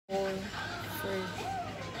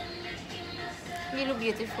You look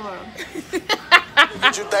beautiful. Look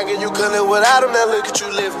at you thinking you couldn't live without him, now look at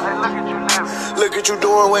you living. Look at you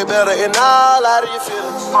doing way better and all out of your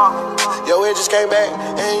feelings. Your head just came back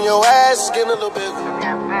and your ass is getting a little bigger.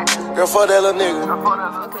 Girl, fuck that little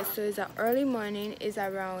nigga. Okay, so it's an early morning. It's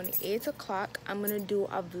around 8 o'clock. I'm gonna do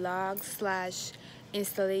a vlog slash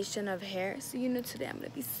installation of hair. So you know, today I'm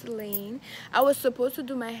gonna be slaying. I was supposed to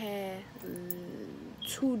do my hair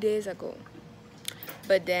 2 days ago,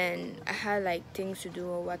 but then I had like things to do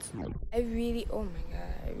or what. I really, oh my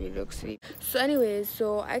god, I really look sleepy. So anyways,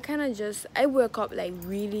 so I kind of just, I woke up like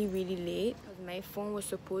really late because my phone was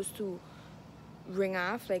supposed to ring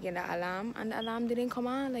off like in the alarm, and the alarm didn't come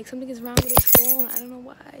on. Like something is wrong with his phone, I don't know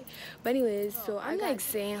why. But anyways, so I'm like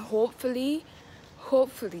saying hopefully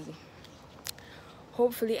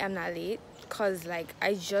I'm not late, because like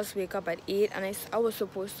I just wake up at 8 and I was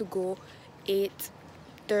supposed to go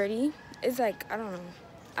 8:30. It's like I don't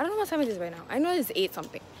know what time it is right now. I know it's 8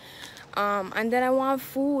 something. And then I want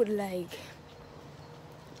food. Like,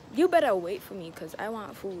 you better wait for me because I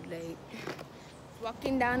want food. Like,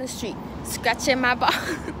 walking down the street scratching my butt.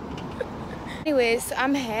 Anyways,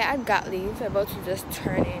 I'm here at Gottlieb, about to just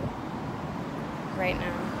turn in right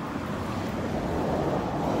now.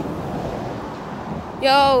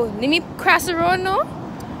 Yo, let me cross the road now.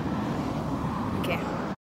 Okay.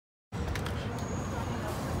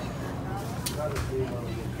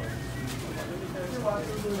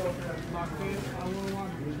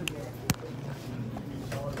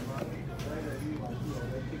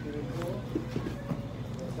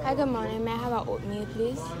 Hi, good morning. May I have an oatmeal,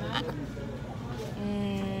 please?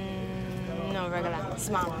 No, regular,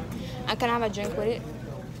 small. And can I have a drink with it?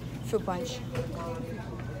 Fruit punch.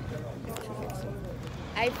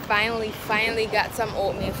 I finally got some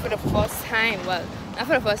oatmeal for the first time. Well, not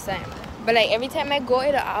for the first time, but like every time I go,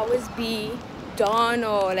 it'll always be done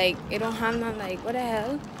or like it don't have none. Like, what the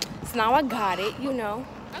hell? So now I got it, you know.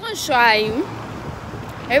 I'm gonna show you.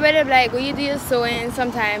 Everybody be like, when you do your sewing,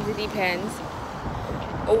 sometimes it depends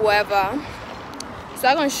or whatever. So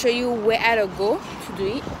I'm gonna show you where I to go to do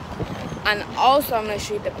it, and also I'm gonna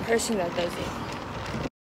show you the person that does it.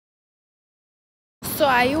 So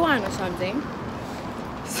are you on or something?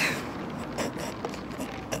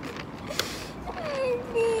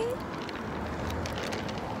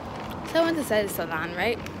 So I went to the salon,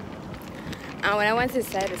 right? And when I went to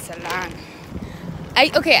the salon,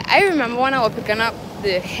 I remember when I was picking up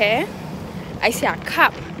the hair, I see a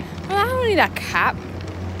cap. Well, I don't need a cap.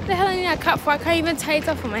 What the hell I need a cap for? I can't even tie it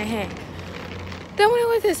up for my hair. Then when I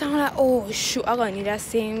went to the salon, I'm like, oh shoot, I'm gonna need that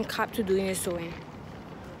same cap to do the sewing.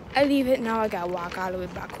 I leave it now. I gotta walk all the way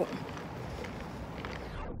back home.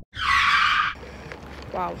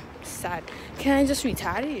 Wow, sad. Can I just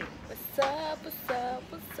retard it? What's up, what's up,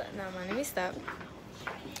 what's up? Nah, man, let me stop.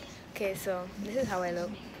 Okay, so this is how I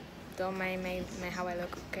look. Don't mind my how I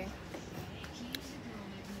look, okay?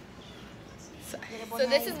 So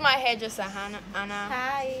this is my hairdresser, Anna.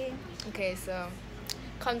 Hi. Okay, so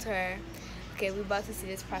come to her. Okay, we're about to see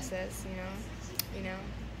this process, you know.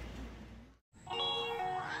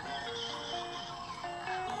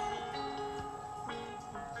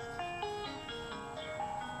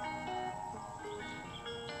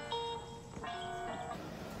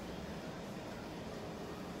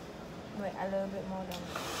 Wait, a little bit more down.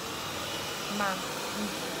 Más.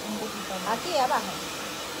 Un poquito más. Aquí abajo.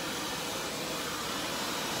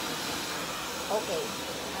 Ok.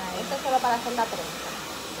 Esto es solo para hacer la trenza.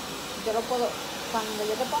 Yo lo puedo, cuando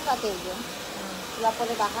yo te ponga aquello, tú la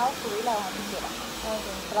puedes bajar o subir la baja que quieras.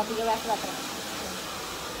 Pero aquí yo voy a hacer la trenza.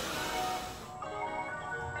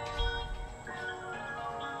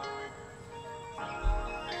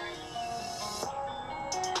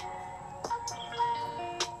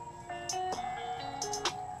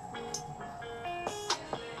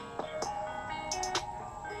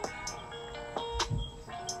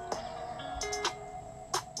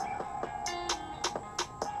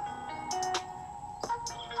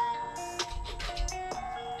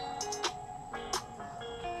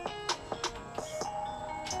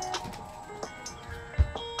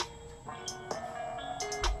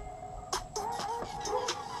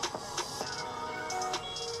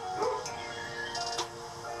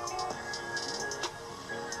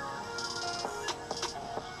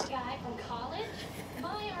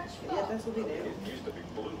 Su video. Used to be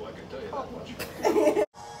blue, I can tell you that much.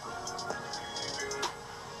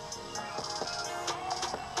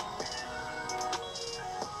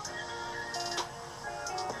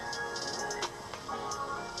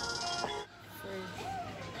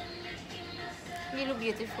 You look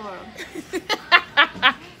beautiful.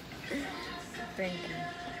 Thank you.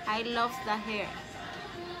 I love the hair.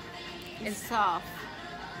 It's soft.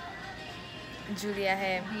 Julia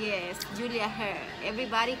hair. Yes, Julia hair.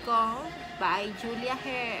 Everybody go buy Julia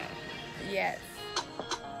hair. Yes.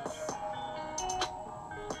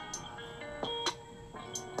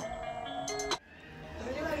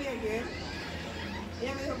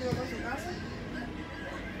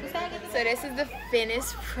 So this is the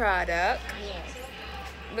finished product. Yes.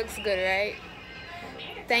 Looks good, right?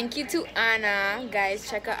 Thank you to Anna. Guys,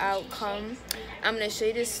 check her out. Come. I'm gonna show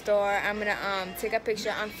you the store. I'm gonna take a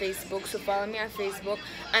picture on Facebook, so follow me on Facebook,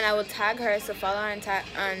 and I will tag her, so follow her on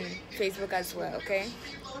Facebook as well, okay?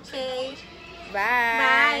 Okay. Bye.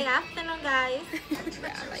 Bye. Afternoon, guys.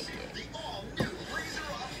 Yeah, I like it.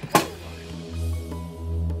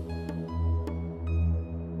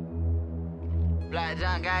 Black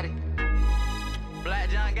John got it. Black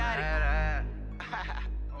John got it.